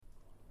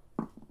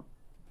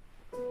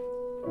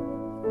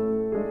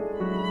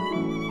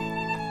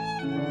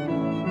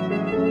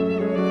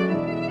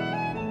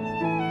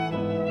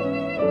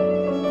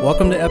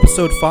Welcome to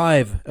episode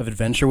 5 of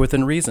Adventure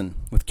Within Reason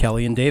with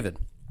Kelly and David.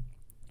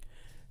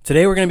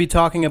 Today we're going to be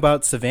talking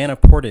about Savanna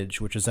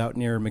Portage, which is out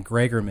near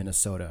McGregor,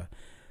 Minnesota.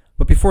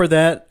 But before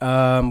that,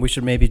 we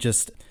should maybe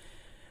just,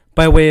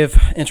 by way of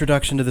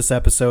introduction to this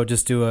episode,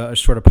 just do a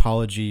short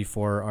apology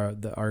for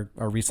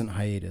our recent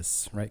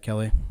hiatus. Right,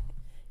 Kelly?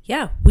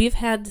 Yeah, we've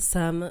had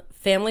some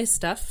family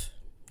stuff.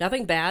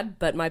 Nothing bad,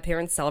 but my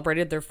parents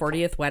celebrated their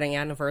 40th wedding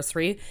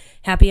anniversary.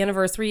 Happy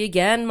anniversary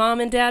again, Mom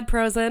and Dad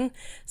Prosen.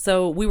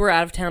 So we were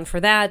out of town for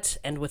that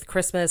and with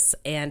Christmas,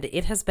 and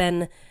it has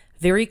been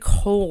very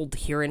cold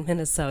here in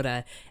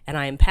Minnesota, and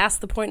I am past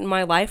the point in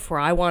my life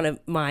where I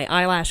want my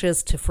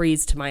eyelashes to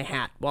freeze to my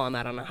hat while I'm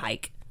out on a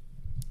hike.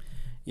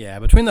 Yeah,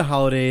 between the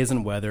holidays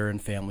and weather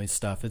and family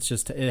stuff, it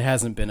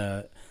hasn't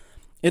been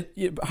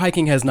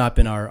hiking has not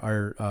been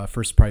our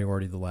first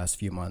priority the last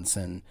few months.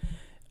 And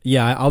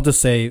yeah, I'll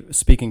just say,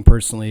 speaking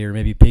personally, or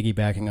maybe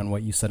piggybacking on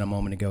what you said a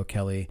moment ago,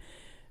 Kelly,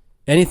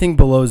 anything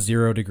below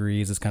 0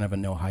 degrees is kind of a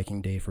no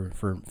hiking day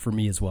for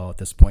me as well at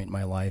this point in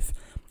my life.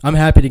 I'm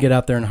happy to get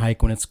out there and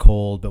hike when it's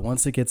cold, but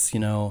once it gets,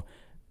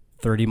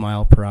 30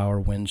 mile per hour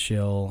wind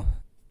chill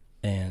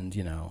and,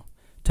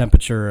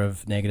 temperature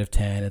of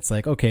 -10, it's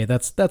like, okay,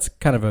 that's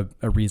kind of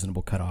a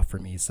reasonable cutoff for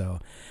me. So,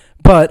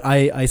 but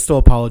I still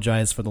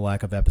apologize for the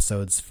lack of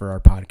episodes for our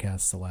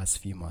podcasts the last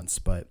few months,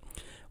 but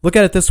look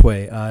at it this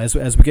way.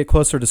 As we get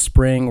closer to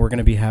spring, we're going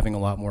to be having a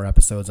lot more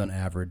episodes on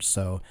average.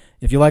 So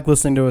if you like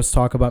listening to us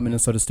talk about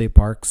Minnesota State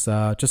Parks,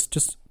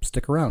 just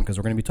stick around, because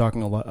we're going to be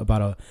talking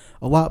about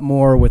a lot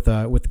more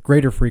with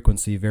greater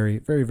frequency very,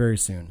 very, very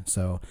soon.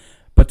 So,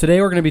 but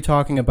today we're going to be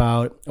talking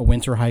about a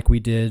winter hike we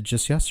did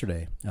just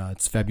yesterday.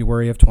 It's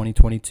February of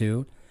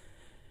 2022.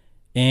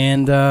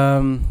 And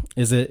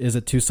is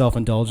it too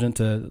self-indulgent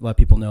to let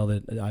people know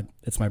that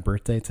it's my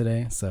birthday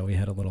today? So we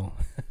had a little...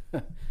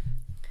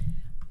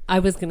 I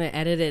was going to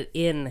edit it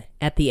in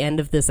at the end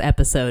of this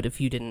episode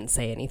if you didn't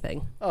say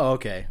anything. Oh,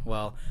 okay.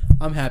 Well,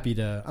 I'm happy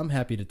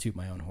to toot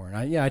my own horn.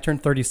 I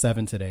turned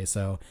 37 today,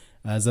 so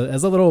as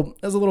a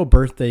little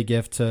birthday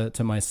gift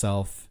to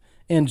myself,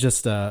 and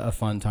just a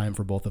fun time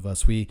for both of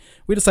us, we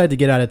decided to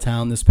get out of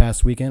town this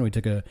past weekend. We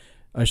took a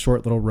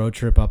short little road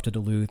trip up to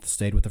Duluth,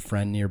 stayed with a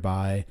friend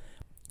nearby.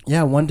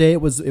 Yeah, one day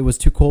it was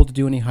too cold to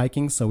do any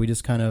hiking, so we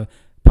just kind of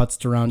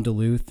putzed around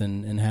Duluth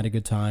and had a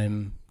good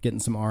time getting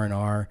some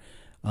R&R.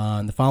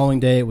 The following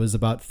day, it was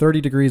about 30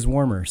 degrees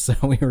warmer, so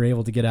we were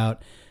able to get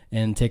out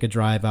and take a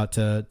drive out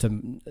to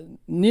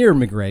near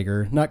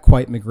McGregor, not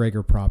quite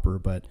McGregor proper,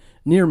 but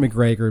near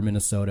McGregor,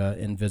 Minnesota,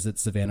 and visit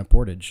Savanna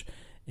Portage.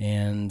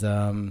 And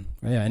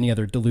any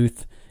other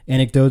Duluth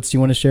anecdotes you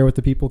want to share with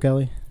the people,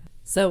 Kelly?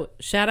 So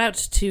shout out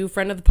to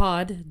friend of the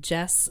pod,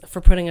 Jess,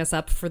 for putting us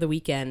up for the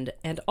weekend,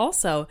 and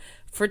also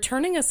for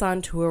turning us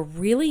on to a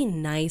really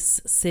nice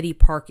city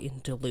park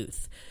in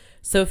Duluth.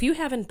 So if you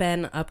haven't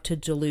been up to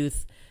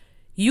Duluth,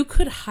 you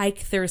could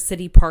hike their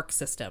city park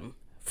system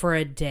for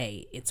a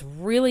day. It's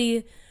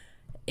really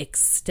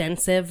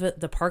extensive.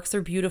 The parks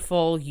are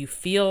beautiful. You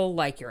feel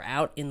like you're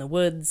out in the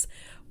woods.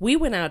 We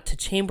went out to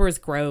Chambers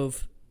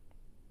Grove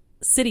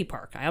City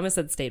Park. I almost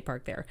said State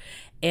Park there.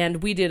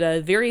 And we did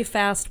a very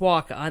fast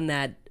walk on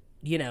that,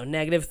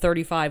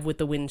 -35 with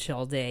the wind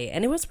chill day.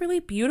 And it was really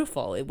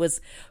beautiful. It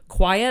was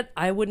quiet.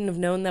 I wouldn't have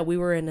known that we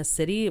were in a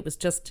city. It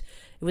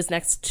was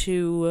next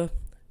to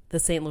the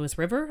St. Louis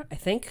River, I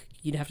think.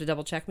 You'd have to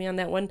double check me on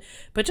that one.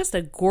 But just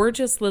a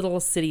gorgeous little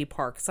city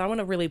park. So I want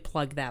to really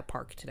plug that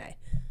park today.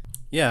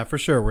 Yeah, for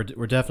sure.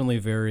 We're definitely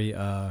very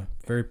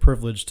very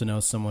privileged to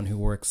know someone who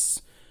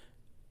works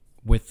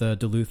with the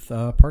Duluth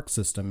park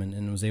system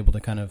and was able to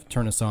kind of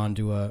turn us on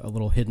to a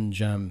little hidden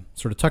gem,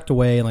 sort of tucked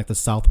away in like the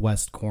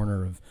southwest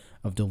corner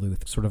of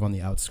Duluth, sort of on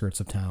the outskirts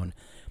of town.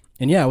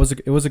 And yeah,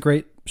 it was a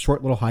great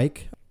short little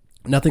hike.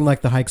 Nothing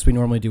like the hikes we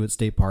normally do at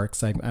state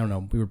parks. I don't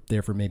know. We were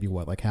there for maybe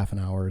like half an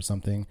hour or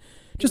something.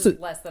 Just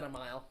less than a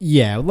mile.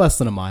 Yeah, less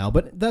than a mile,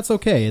 but that's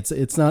okay.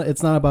 It's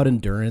not about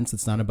endurance.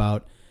 It's not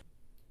about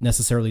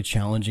necessarily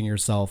challenging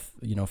yourself,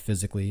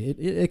 physically.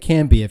 It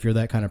can be if you're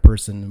that kind of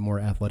person, a more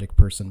athletic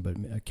person.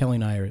 But Kelly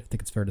and I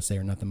think it's fair to say,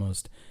 are not the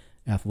most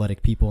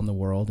athletic people in the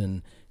world.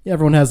 And yeah,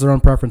 everyone has their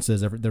own preferences,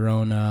 their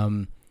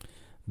own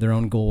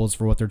goals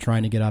for what they're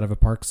trying to get out of a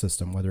park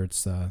system, whether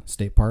it's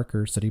state park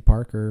or city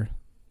park or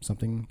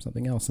something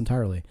else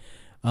entirely.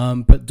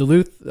 But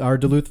our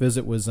Duluth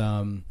visit was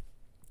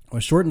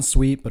short and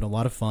sweet, but a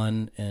lot of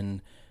fun,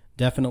 and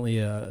definitely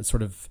a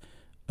sort of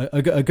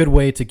a good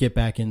way to get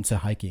back into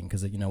hiking,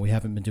 because we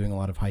haven't been doing a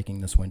lot of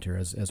hiking this winter,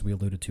 as we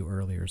alluded to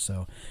earlier.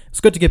 So it's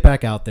good to get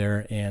back out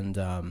there. And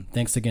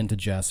thanks again to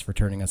Jess for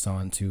turning us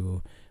on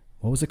to,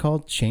 what was it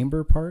called?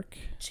 Chambers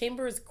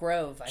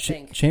Grove, I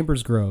think.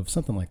 Chambers Grove,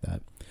 something like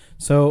that.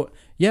 So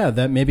yeah,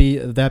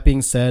 that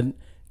being said,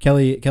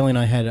 Kelly and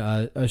I had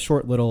a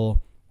short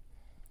little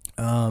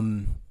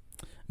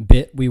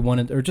bit we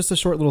wanted, or just a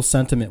short little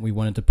sentiment we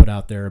wanted to put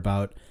out there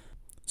about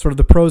sort of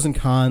the pros and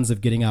cons of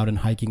getting out and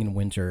hiking in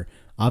winter.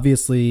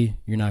 Obviously,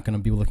 you're not going to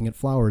be looking at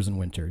flowers in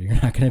winter. You're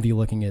not going to be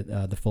looking at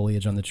the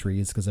foliage on the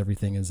trees, because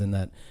everything is in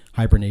that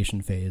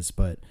hibernation phase.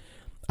 But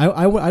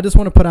I just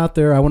want to put out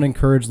there, I want to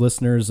encourage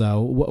listeners,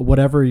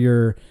 whatever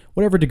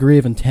degree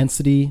of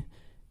intensity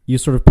you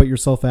sort of put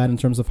yourself at in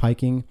terms of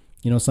hiking.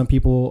 Some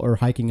people are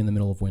hiking in the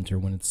middle of winter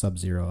when it's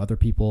sub-zero. Other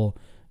people,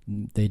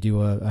 they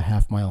do a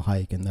half-mile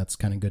hike, and that's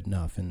kind of good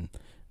enough. And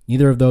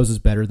neither of those is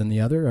better than the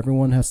other.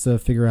 Everyone has to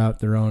figure out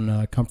their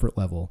own comfort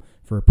level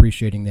for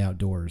appreciating the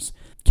outdoors.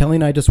 Kelly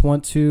and I just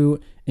want to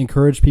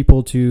encourage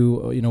people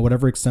to,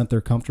 whatever extent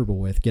they're comfortable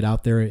with, get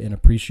out there and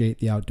appreciate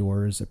the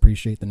outdoors,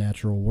 appreciate the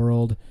natural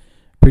world,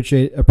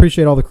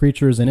 appreciate all the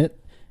creatures in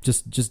it.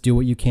 Just do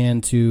what you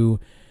can to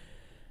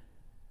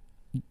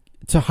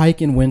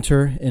hike in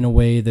winter in a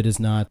way that is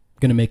not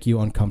going to make you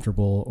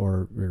uncomfortable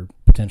or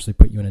potentially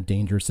put you in a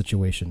dangerous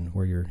situation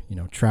where you're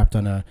trapped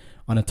on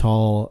a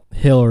tall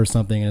hill or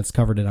something and it's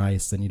covered in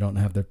ice and you don't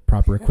have the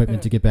proper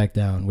equipment to get back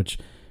down, which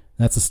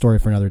that's a story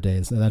for another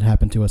day. So that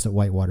happened to us at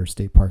Whitewater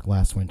State Park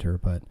last winter.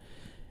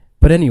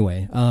 But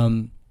anyway,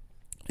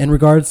 in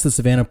regards to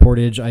Savanna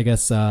Portage, I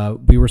guess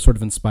we were sort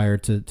of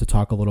inspired to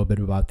talk a little bit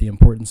about the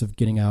importance of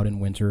getting out in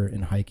winter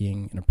and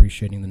hiking and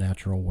appreciating the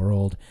natural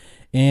world.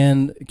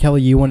 And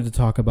Kelly, you wanted to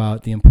talk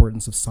about the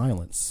importance of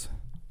silence.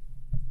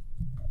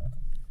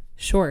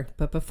 Sure,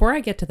 but before I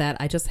get to that,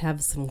 I just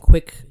have some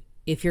quick,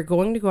 if you're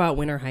going to go out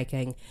winter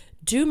hiking,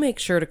 do make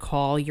sure to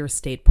call your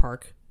state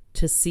park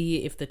to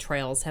see if the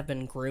trails have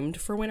been groomed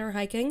for winter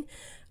hiking.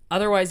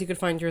 Otherwise, you could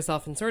find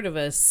yourself in sort of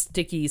a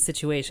sticky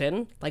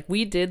situation like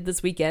we did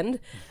this weekend.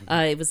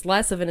 It was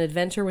less of an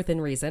adventure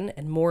within reason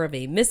and more of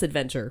a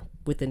misadventure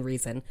within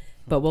reason,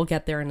 but we'll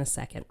get there in a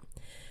second.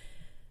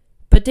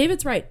 But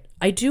David's right.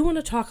 I do want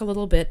to talk a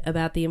little bit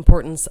about the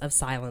importance of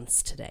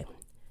silence today.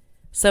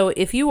 So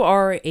if you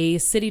are a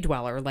city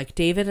dweller like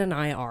David and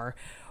I are,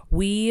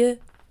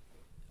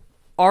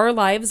 our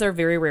lives are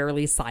very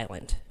rarely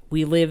silent.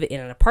 We live in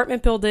an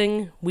apartment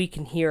building. We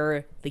can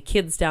hear the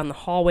kids down the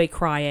hallway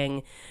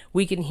crying.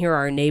 We can hear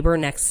our neighbor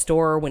next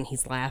door when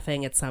he's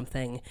laughing at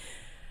something.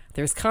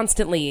 There's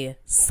constantly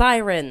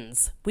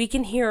sirens. We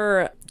can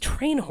hear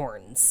train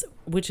horns,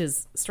 which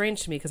is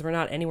strange to me because we're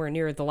not anywhere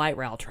near the light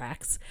rail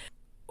tracks.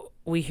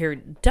 We hear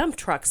dump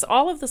trucks,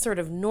 all of the sort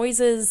of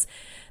noises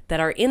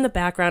that are in the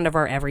background of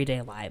our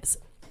everyday lives.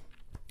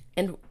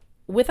 And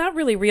without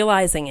really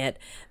realizing it,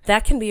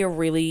 that can be a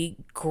really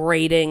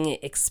grating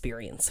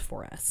experience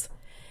for us.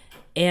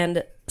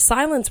 And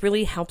silence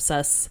really helps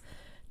us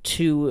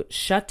to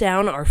shut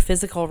down our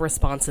physical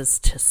responses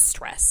to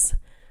stress.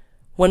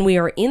 When we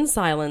are in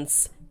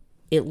silence,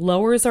 it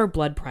lowers our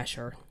blood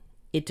pressure,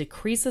 it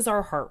decreases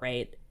our heart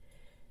rate,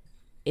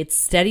 it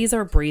steadies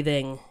our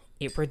breathing,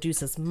 it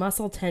reduces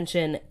muscle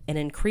tension, and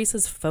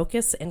increases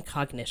focus and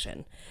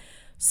cognition.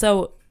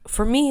 So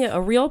for me,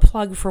 a real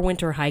plug for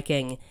winter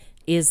hiking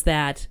is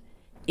that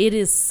it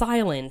is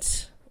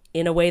silent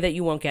in a way that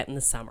you won't get in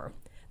the summer.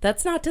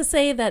 That's not to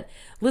say that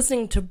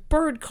listening to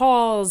bird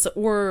calls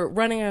or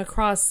running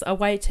across a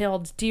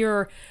white-tailed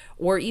deer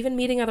or even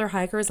meeting other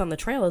hikers on the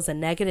trail is a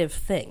negative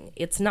thing.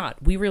 It's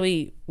not.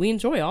 We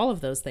enjoy all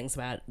of those things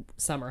about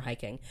summer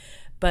hiking.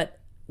 But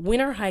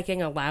winter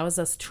hiking allows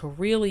us to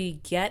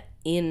really get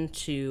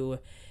into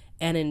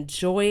and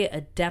enjoy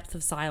a depth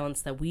of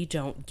silence that we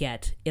don't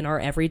get in our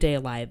everyday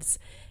lives.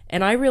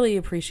 And I really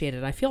appreciate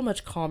it. I feel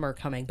much calmer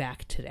coming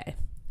back today.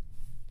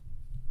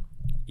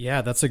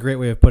 Yeah, that's a great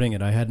way of putting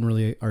it. I hadn't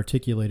really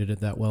articulated it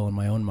that well in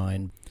my own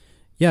mind.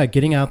 Yeah,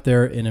 getting out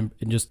there and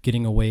just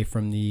getting away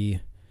from the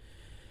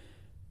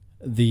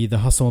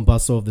hustle and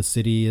bustle of the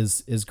city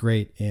is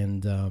great.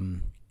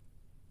 And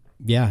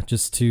yeah,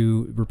 just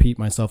to repeat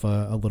myself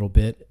a little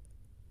bit,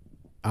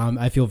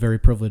 I feel very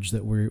privileged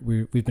that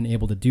we've been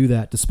able to do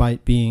that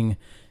despite being,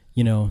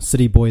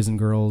 city boys and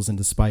girls, and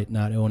despite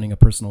not owning a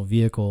personal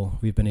vehicle.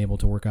 We've been able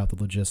to work out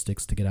the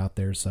logistics to get out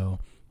there. So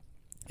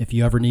if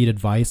you ever need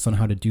advice on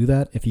how to do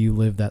that, if you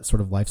live that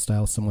sort of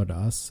lifestyle similar to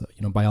us,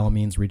 by all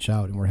means reach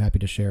out, and we're happy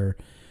to share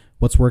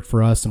what's worked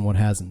for us and what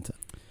hasn't.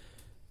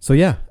 So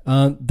yeah,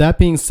 that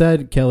being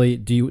said, Kelly,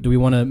 do we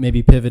want to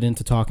maybe pivot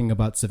into talking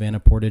about Savanna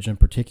Portage in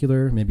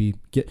particular? Maybe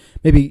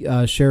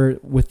share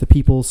with the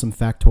people some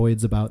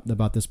factoids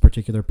about this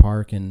particular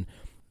park, and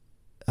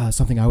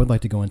something I would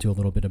like to go into a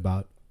little bit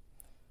about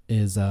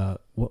is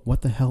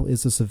what the hell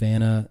is a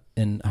savanna,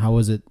 and how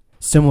is it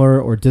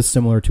similar or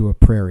dissimilar to a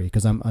prairie?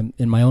 Because I'm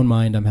in my own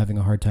mind, I'm having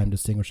a hard time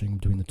distinguishing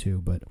between the two.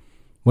 But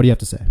what do you have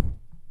to say?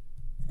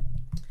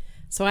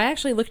 So I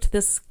actually looked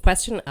this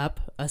question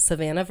up, a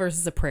savanna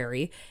versus a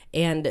prairie,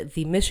 and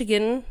the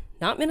Michigan,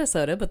 not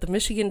Minnesota, but the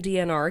Michigan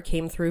DNR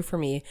came through for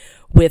me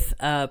with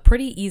a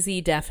pretty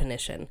easy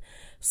definition.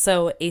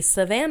 So a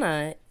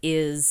savanna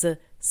is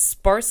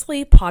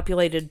sparsely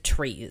populated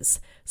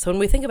trees. So when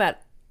we think about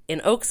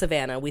an oak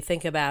savanna, we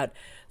think about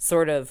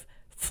sort of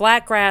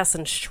flat grass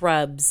and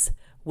shrubs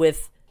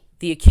with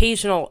the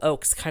occasional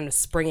oaks kind of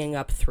springing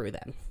up through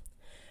them.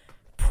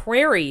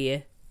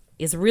 Prairie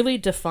is really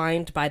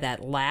defined by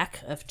that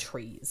lack of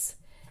trees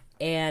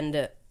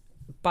and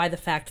by the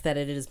fact that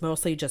it is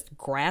mostly just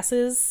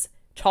grasses,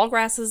 tall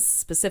grasses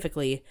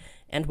specifically,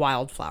 and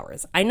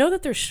wildflowers. I know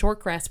that there's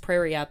shortgrass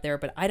prairie out there,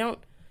 but I don't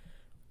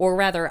Or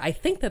rather, I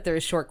think that there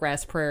is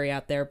shortgrass prairie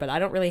out there, but I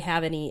don't really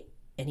have any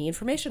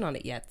information on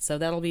it yet. So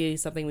that'll be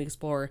something we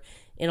explore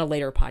in a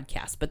later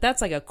podcast. But that's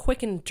like a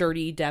quick and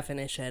dirty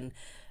definition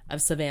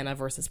of savanna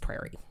versus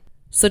prairie.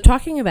 So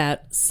talking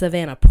about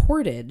Savanna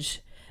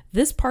Portage,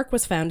 this park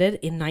was founded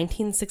in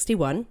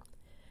 1961.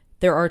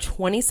 There are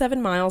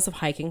 27 miles of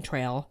hiking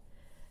trail,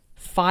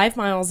 5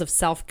 miles of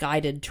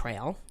self-guided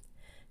trail,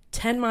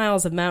 10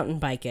 miles of mountain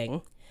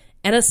biking,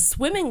 and a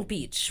swimming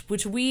beach,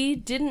 which we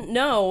didn't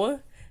know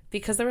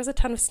because there was a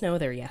ton of snow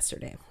there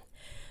yesterday.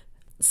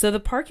 So the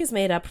park is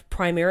made up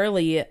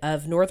primarily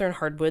of northern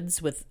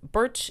hardwoods with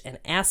birch and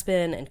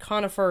aspen and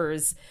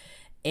conifers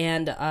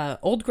and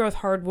old-growth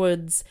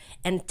hardwoods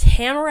and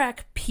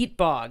tamarack peat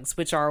bogs,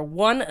 which are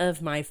one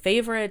of my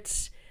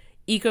favorite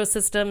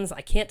ecosystems.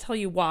 I can't tell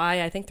you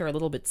why. I think they're a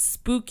little bit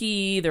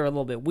spooky. They're a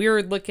little bit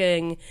weird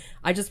looking.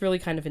 I just really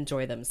kind of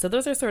enjoy them. So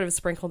those are sort of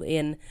sprinkled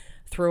in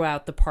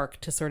throughout the park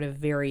to sort of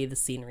vary the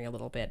scenery a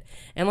little bit.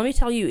 And let me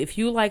tell you, if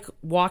you like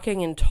walking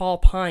in tall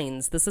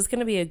pines, this is going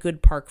to be a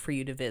good park for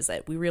you to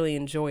visit. We really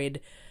enjoyed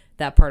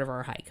that part of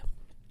our hike.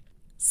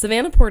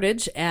 Savanna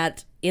Portage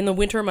in the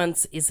winter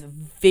months is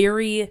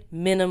very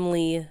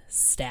minimally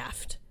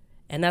staffed.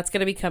 And that's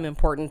going to become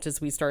important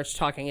as we start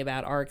talking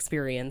about our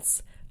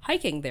experience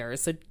hiking there.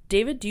 So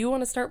David, do you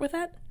want to start with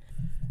that?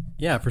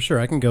 Yeah, for sure.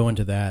 I can go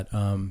into that.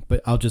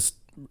 But I'll just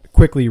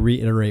quickly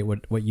reiterate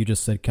what you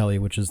just said, Kelly,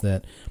 which is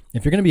that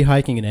if you're going to be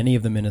hiking in any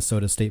of the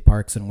Minnesota state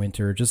parks in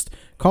winter, just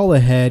call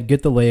ahead,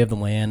 get the lay of the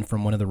land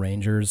from one of the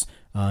rangers.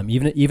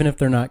 Even if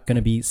they're not going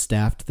to be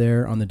staffed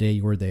there on the day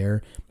you were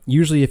there,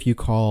 usually if you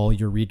call,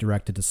 you're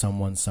redirected to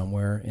someone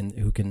somewhere and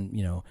who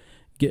can,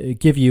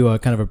 give you a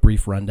kind of a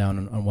brief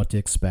rundown on what to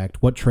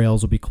expect, what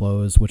trails will be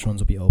closed, which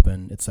ones will be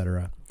open,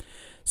 etc.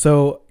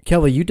 So,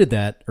 Kelly, you did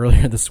that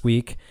earlier this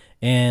week,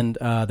 and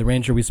the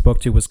ranger we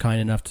spoke to was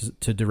kind enough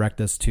to direct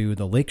us to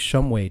the Lake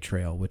Shumway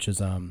Trail, which is,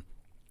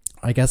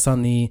 I guess, was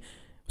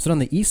it on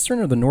the eastern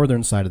or the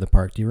northern side of the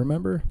park? Do you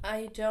remember?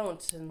 I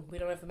don't, and we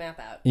don't have the map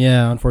out.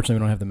 Yeah, unfortunately, we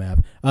don't have the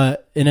map.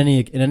 In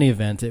any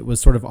event, it was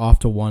sort of off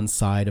to one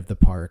side of the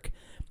park,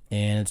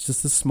 and it's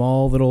just a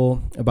small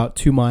little, about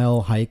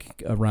 2-mile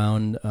hike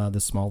around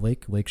the small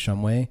Lake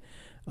Shumway.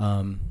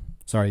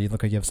 Sorry, you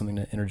look like you have something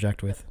to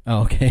interject with.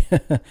 Oh, okay.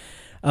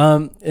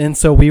 And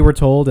so we were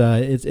told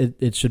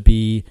it should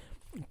be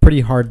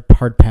pretty hard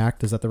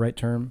packed. Is that the right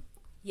term?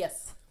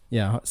 Yes.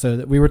 Yeah.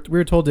 So we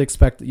were told to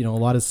expect a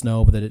lot of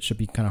snow, but that it should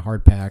be kind of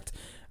hard packed.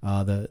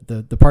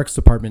 The Parks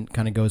Department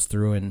kind of goes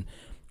through and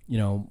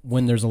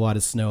when there's a lot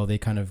of snow, they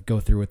kind of go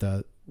through with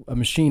a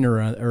machine or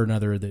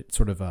another that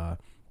sort of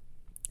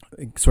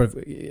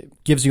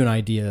gives you an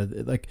idea,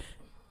 like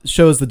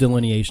shows the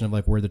delineation of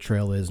like where the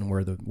trail is and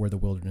where the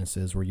wilderness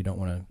is, where you don't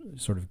want to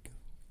sort of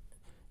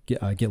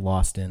get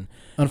lost in.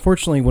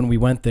 Unfortunately, when we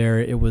went there,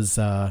 it was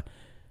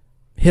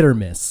hit or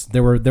miss.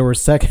 There were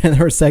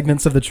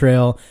segments of the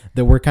trail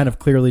that were kind of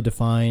clearly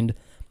defined.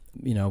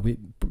 We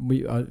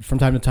from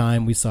time to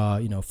time we saw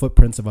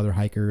footprints of other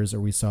hikers, or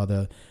we saw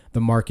the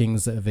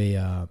markings of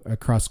a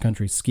cross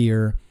country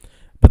skier.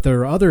 But there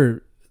are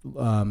other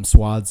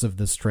swaths of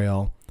this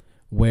trail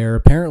where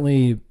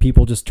apparently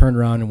people just turned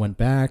around and went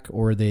back,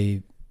 or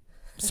they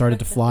started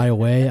to fly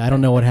away. I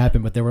don't know what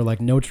happened, but there were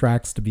like no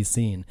tracks to be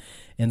seen.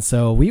 And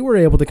so we were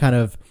able to kind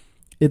of,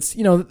 it's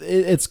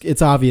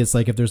obvious,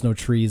 like if there's no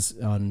trees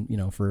on,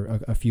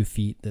 for a few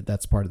feet,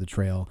 that's part of the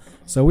trail.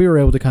 So we were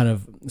able to kind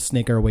of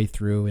snake our way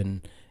through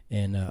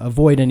and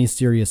avoid any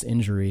serious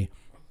injury.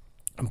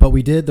 But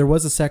there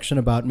was a section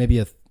about maybe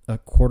a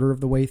quarter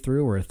of the way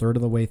through or a third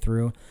of the way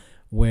through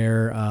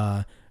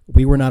where,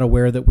 we were not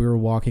aware that we were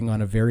walking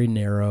on a very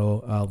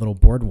narrow little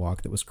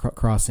boardwalk that was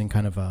crossing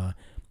kind of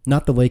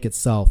not the lake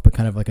itself, but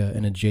kind of like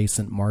an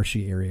adjacent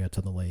marshy area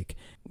to the lake.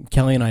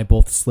 Kelly and I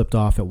both slipped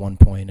off at one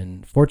point,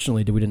 and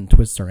fortunately we didn't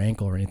twist our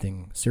ankle or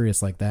anything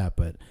serious like that,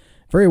 but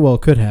very well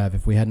could have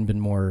if we hadn't been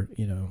more,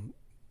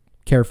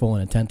 careful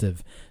and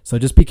attentive. So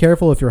just be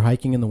careful if you're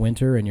hiking in the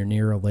winter and you're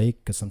near a lake,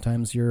 because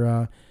sometimes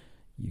you're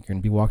going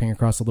to be walking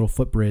across a little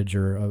footbridge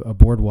or a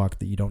boardwalk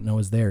that you don't know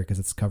is there because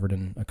it's covered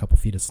in a couple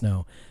feet of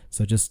snow.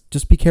 So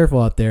just be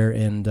careful out there,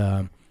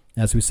 and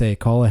as we say,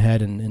 call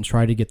ahead and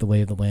try to get the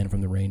lay of the land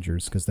from the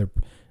rangers, because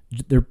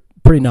they're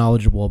pretty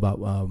knowledgeable about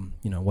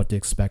what to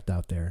expect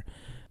out there.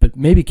 But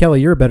maybe,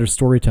 Kelly, you're a better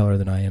storyteller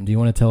than I am. Do you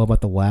want to tell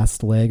about the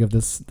last leg of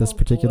this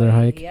particular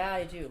hike? Yeah,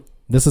 I do.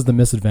 This is the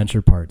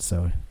misadventure part,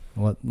 so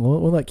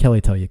we'll let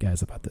Kelly tell you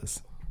guys about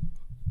this.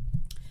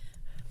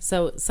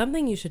 So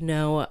something you should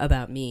know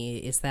about me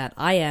is that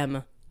I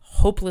am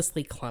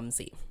hopelessly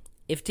clumsy.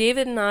 If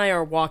David and I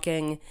are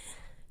walking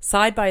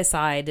side by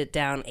side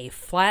down a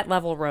flat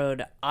level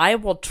road, I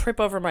will trip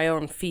over my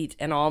own feet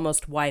and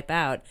almost wipe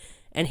out,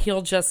 and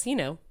he'll just,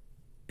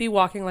 be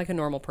walking like a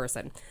normal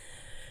person.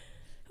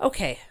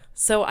 Okay,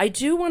 so I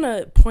do want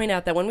to point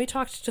out that when we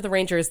talked to the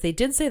rangers, they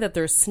did say that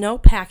their snow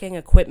packing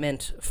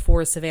equipment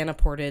for Savanna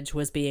Portage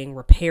was being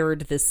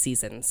repaired this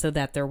season, so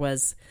that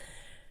the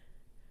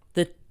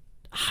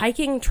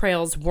hiking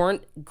trails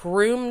weren't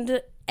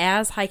groomed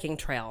as hiking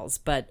trails,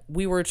 but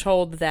we were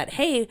told that,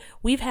 hey,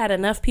 we've had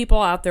enough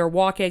people out there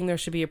walking, there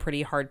should be a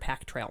pretty hard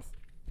packed trail.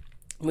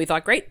 And we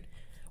thought, great,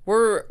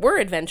 we're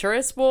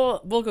adventurous, we'll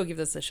go give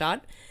this a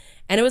shot.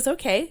 And it was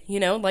okay. You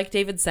know, like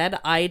David said,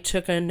 I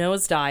took a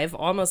nosedive,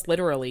 almost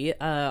literally,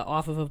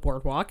 off of a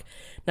boardwalk.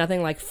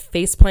 Nothing like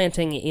face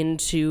planting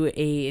into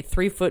a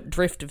 3-foot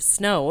drift of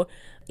snow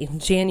in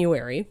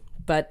January.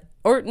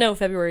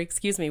 February,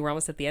 excuse me. We're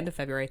almost at the end of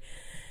February.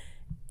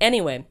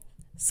 Anyway,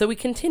 so we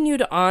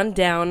continued on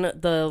down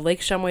the Lake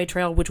Shumway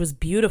Trail, which was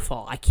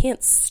beautiful. I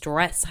can't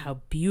stress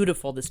how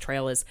beautiful this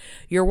trail is.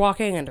 You're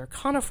walking under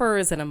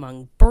conifers and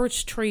among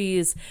birch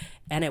trees,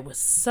 and it was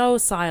so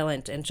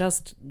silent and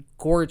just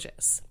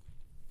gorgeous.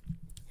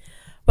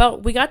 Well,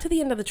 we got to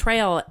the end of the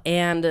trail,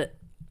 and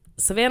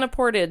Savanna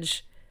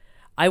Portage,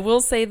 I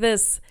will say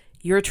this,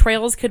 your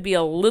trails could be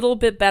a little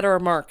bit better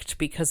marked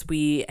because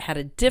we had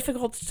a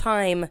difficult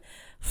time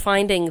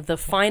finding the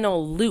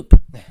final loop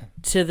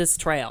to this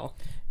trail.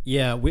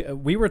 Yeah,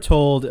 we were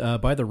told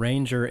by the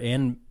ranger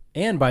and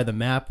by the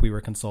map we were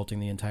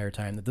consulting the entire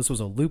time that this was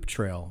a loop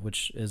trail,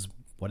 which is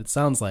what it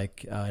sounds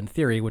like in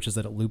theory, which is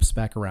that it loops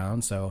back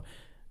around. So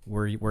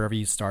wherever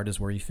you start is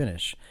where you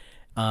finish.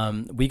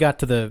 We got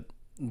to the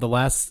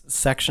last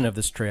section of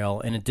this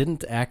trail, and it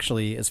didn't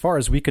actually, as far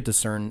as we could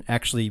discern,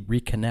 actually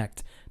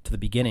reconnect to the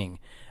beginning.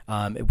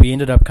 We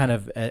ended up kind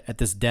of at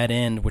this dead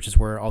end, which is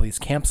where all these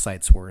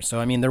campsites were. So,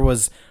 I mean,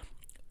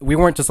 we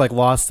weren't just like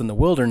lost in the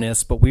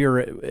wilderness, but we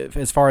were,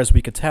 as far as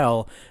we could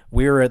tell,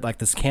 we were at like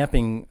this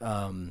camping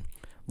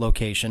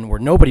location where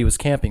nobody was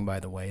camping, by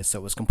the way. So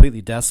it was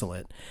completely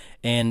desolate,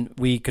 and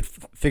we could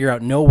figure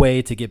out no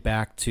way to get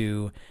back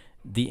to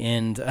the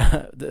end,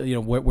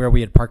 where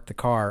we had parked the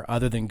car,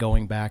 other than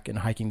going back and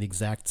hiking the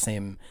exact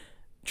same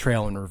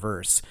trail in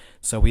reverse.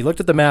 So we looked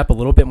at the map a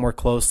little bit more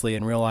closely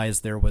and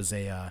realized there was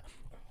a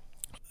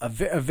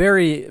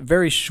very,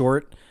 very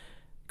short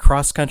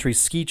cross-country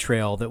ski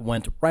trail that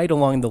went right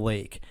along the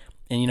lake.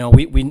 And,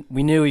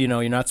 we knew,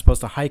 you're not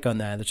supposed to hike on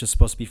that. It's just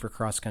supposed to be for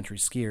cross-country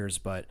skiers.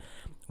 But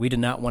we did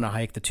not want to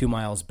hike the 2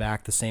 miles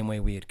back the same way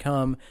we had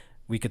come.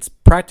 We could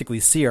practically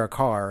see our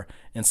car.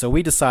 And so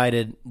we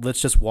decided,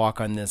 let's just walk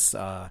on this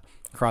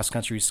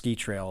cross-country ski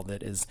trail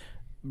that is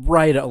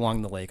right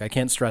along the lake. I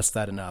can't stress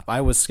that enough.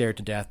 I was scared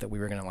to death that we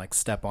were going to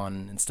step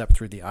on and step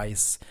through the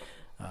ice.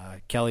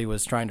 Kelly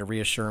was trying to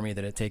reassure me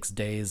that it takes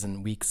days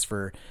and weeks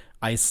for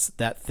ice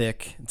that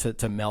thick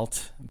to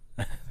melt.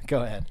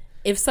 Go ahead.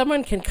 If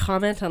someone can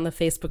comment on the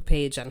Facebook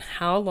page on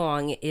how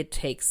long it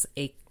takes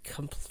a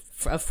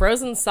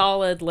frozen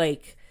solid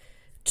lake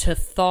to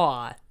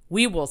thaw,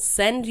 we will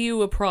send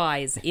you a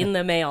prize in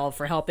the mail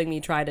for helping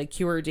me try to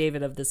cure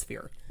David of this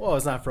fear. Well,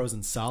 it's not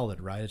frozen solid,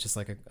 right? It's just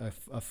like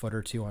a foot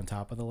or two on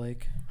top of the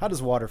lake. How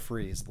does water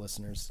freeze,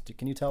 listeners?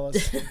 Can you tell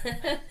us?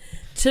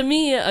 To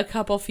me, a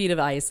couple feet of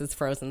ice is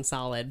frozen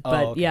solid.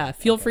 But okay. Yeah,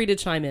 feel free to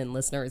chime in,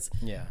 listeners.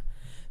 Yeah.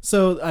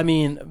 So, I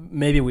mean,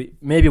 maybe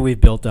we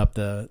built up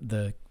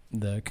the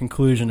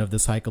conclusion of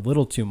this hike a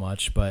little too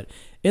much, but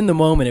in the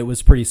moment it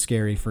was pretty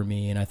scary for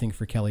me, and I think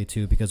for Kelly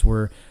too, because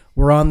we're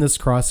on this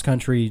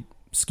cross-country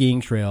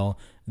skiing trail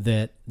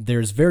that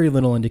there's very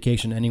little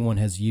indication anyone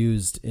has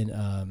used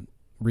in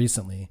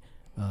recently.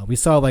 We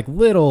saw like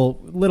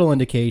little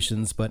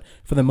indications, but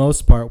for the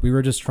most part, we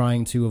were just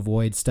trying to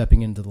avoid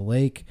stepping into the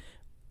lake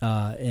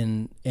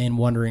and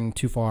wandering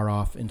too far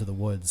off into the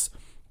woods.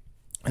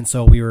 And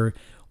so we were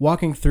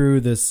walking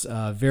through this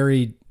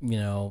very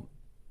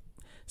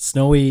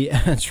snowy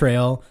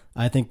trail.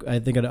 I think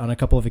on a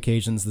couple of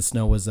occasions the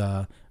snow was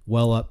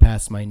well up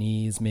past my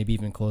knees, maybe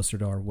even closer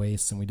to our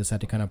waists, and we just had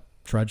to kind of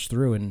trudge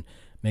through and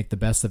make the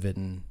best of it,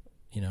 and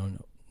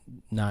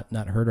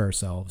not hurt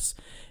ourselves.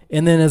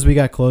 And then as we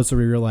got closer,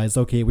 we realized,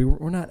 okay,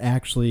 we're not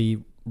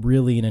actually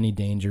really in any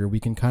danger. We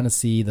can kind of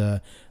see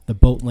the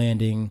boat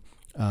landing,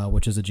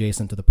 which is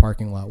adjacent to the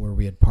parking lot where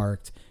we had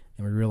parked,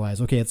 and we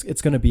realized, okay,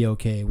 it's going to be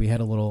okay. We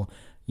had a little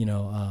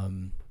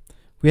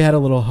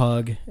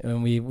hug,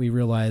 and we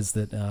realized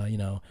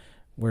that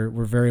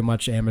we're very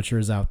much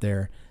amateurs out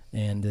there.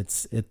 And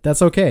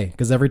that's okay,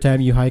 because every time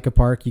you hike a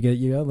park, you get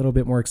a little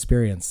bit more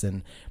experience.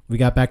 And we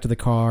got back to the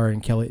car,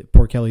 and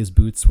poor Kelly's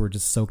boots were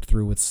just soaked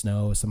through with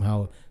snow.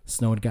 Somehow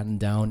snow had gotten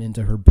down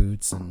into her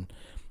boots, and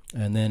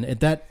then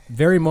at that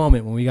very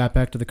moment when we got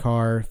back to the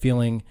car,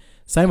 feeling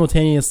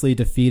simultaneously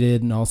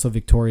defeated and also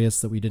victorious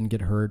that we didn't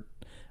get hurt,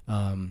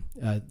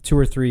 2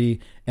 or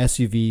 3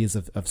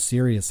 SUVs of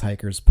serious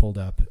hikers pulled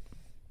up.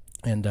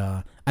 And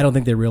I don't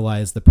think they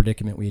realized the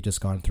predicament we had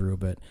just gone through,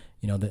 but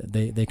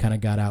they kind of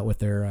got out with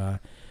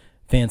their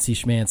fancy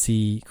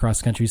schmancy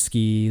cross-country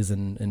skis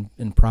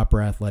and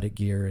proper athletic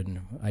gear.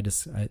 And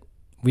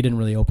we didn't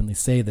really openly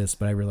say this,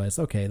 but I realized,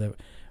 okay, that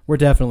we're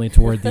definitely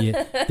toward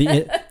the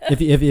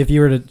if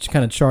you were to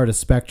kind of chart a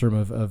spectrum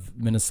of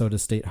Minnesota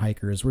State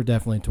hikers, we're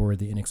definitely toward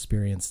the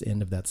inexperienced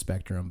end of that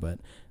spectrum. But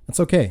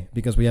that's okay,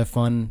 because we have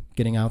fun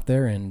getting out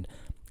there, and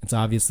it's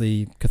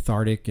obviously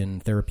cathartic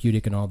and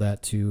therapeutic and all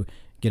that to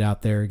get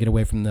out there, get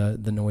away from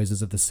the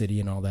noises of the city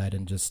and all that,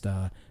 and just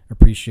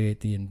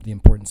appreciate the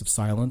importance of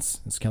silence,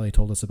 as Kelly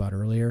told us about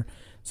earlier.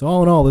 So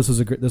all in all, this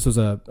was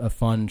a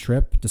fun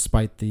trip,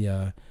 despite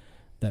the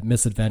that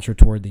misadventure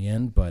toward the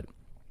end. But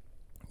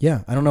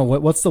yeah, I don't know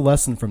what's the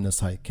lesson from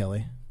this hike,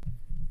 Kelly.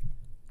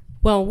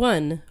 Well,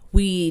 one,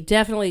 we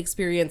definitely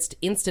experienced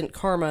instant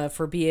karma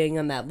for being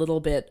on that little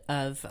bit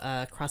of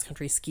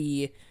cross-country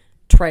ski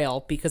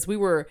trail, because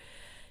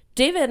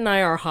David and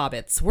I are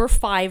hobbits. We're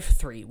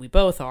 5'3". We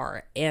both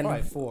are. And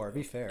 5'4",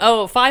 be fair.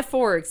 Oh,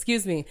 5'4",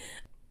 excuse me.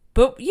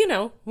 But,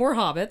 we're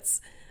hobbits.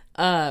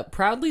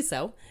 Proudly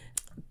so.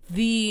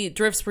 The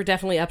drifts were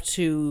definitely up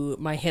to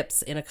my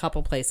hips in a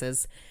couple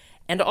places.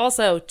 And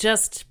also,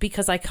 just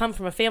because I come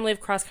from a family of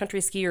cross-country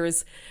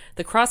skiers,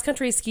 the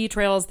cross-country ski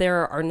trails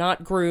there are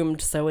not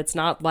groomed, so it's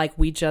not like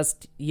we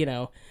just,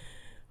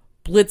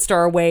 blitzed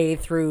our way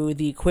through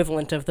the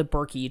equivalent of the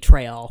Berkey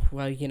Trail.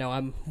 Well,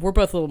 we're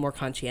both a little more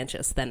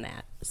conscientious than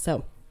that.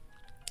 So,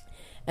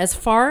 as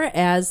far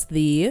as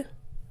the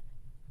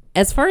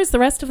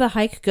rest of the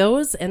hike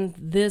goes, and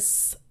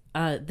this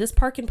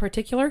park in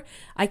particular,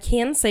 I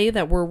can say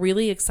that we're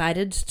really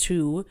excited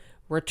to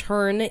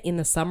return in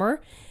the summer.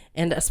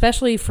 And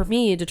especially for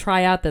me to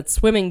try out that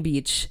swimming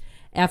beach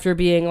after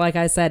being, like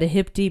I said,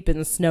 hip deep in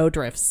the snow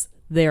drifts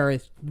there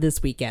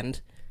this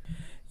weekend.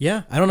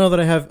 Yeah, I don't know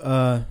that I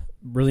have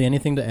really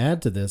anything to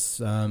add to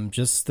this.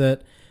 Just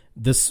that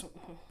this,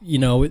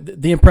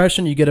 the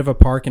impression you get of a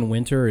park in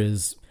winter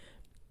is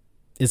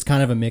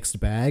kind of a mixed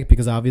bag,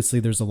 because obviously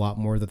there's a lot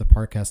more that the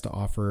park has to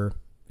offer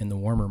in the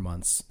warmer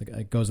months.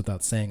 It goes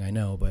without saying, I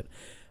know, but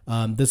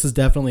this is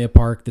definitely a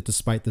park that,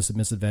 despite this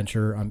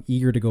misadventure, I'm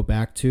eager to go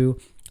back to.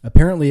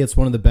 Apparently, it's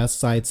one of the best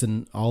sites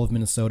in all of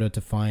Minnesota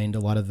to find a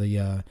lot of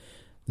the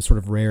sort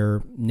of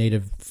rare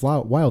native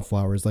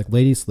wildflowers, like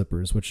lady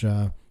slippers, which,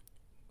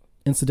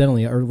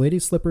 incidentally, are lady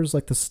slippers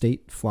like the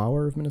state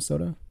flower of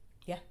Minnesota?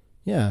 Yeah.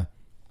 Yeah.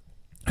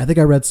 I think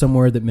I read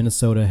somewhere that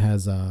Minnesota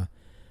has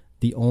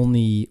the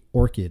only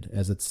orchid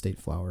as its state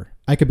flower.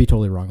 I could be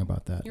totally wrong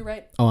about that. You're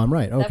right. Oh, I'm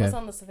right. Okay. That was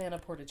on the Savanna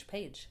Portage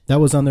page. That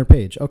was on their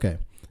page. Okay.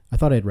 I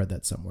thought I had read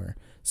that somewhere.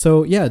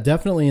 So yeah,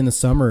 definitely in the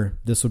summer,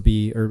 this would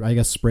be, or I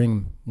guess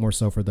spring more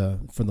so for the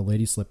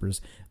lady slippers.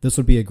 This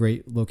would be a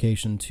great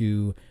location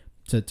to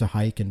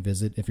hike and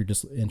visit if you're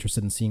just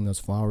interested in seeing those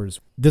flowers.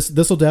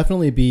 This will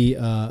definitely be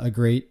a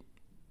great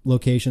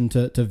location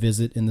to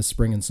visit in the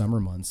spring and summer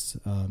months.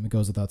 It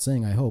goes without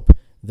saying, I hope,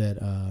 that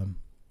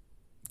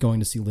going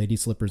to see lady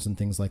slippers and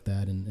things like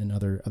that and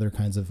other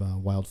kinds of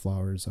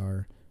wildflowers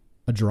are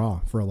a draw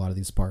for a lot of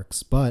these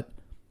parks. But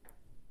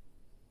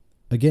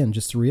again,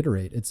 just to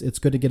reiterate, it's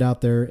good to get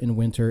out there in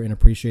winter and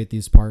appreciate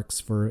these parks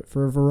for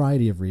a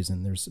variety of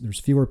reasons. There's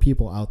fewer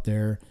people out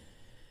there.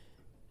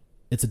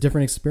 It's a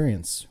different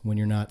experience when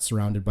you're not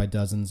surrounded by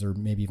dozens or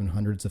maybe even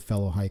hundreds of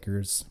fellow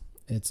hikers.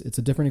 It's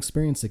a different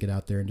experience to get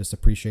out there and just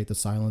appreciate the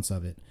silence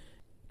of it.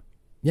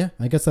 Yeah,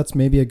 I guess that's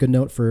maybe a good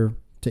note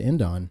to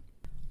end on.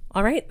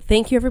 All right.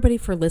 Thank you, everybody,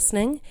 for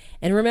listening.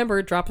 And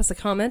remember, drop us a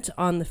comment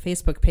on the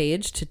Facebook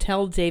page to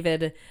tell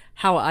David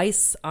how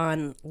ice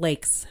on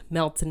lakes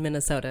melts in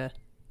Minnesota.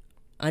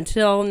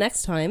 Until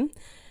next time,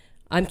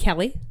 I'm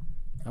Kelly.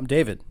 I'm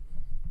David.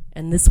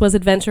 And this was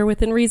Adventure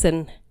Within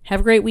Reason. Have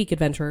a great week,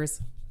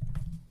 adventurers.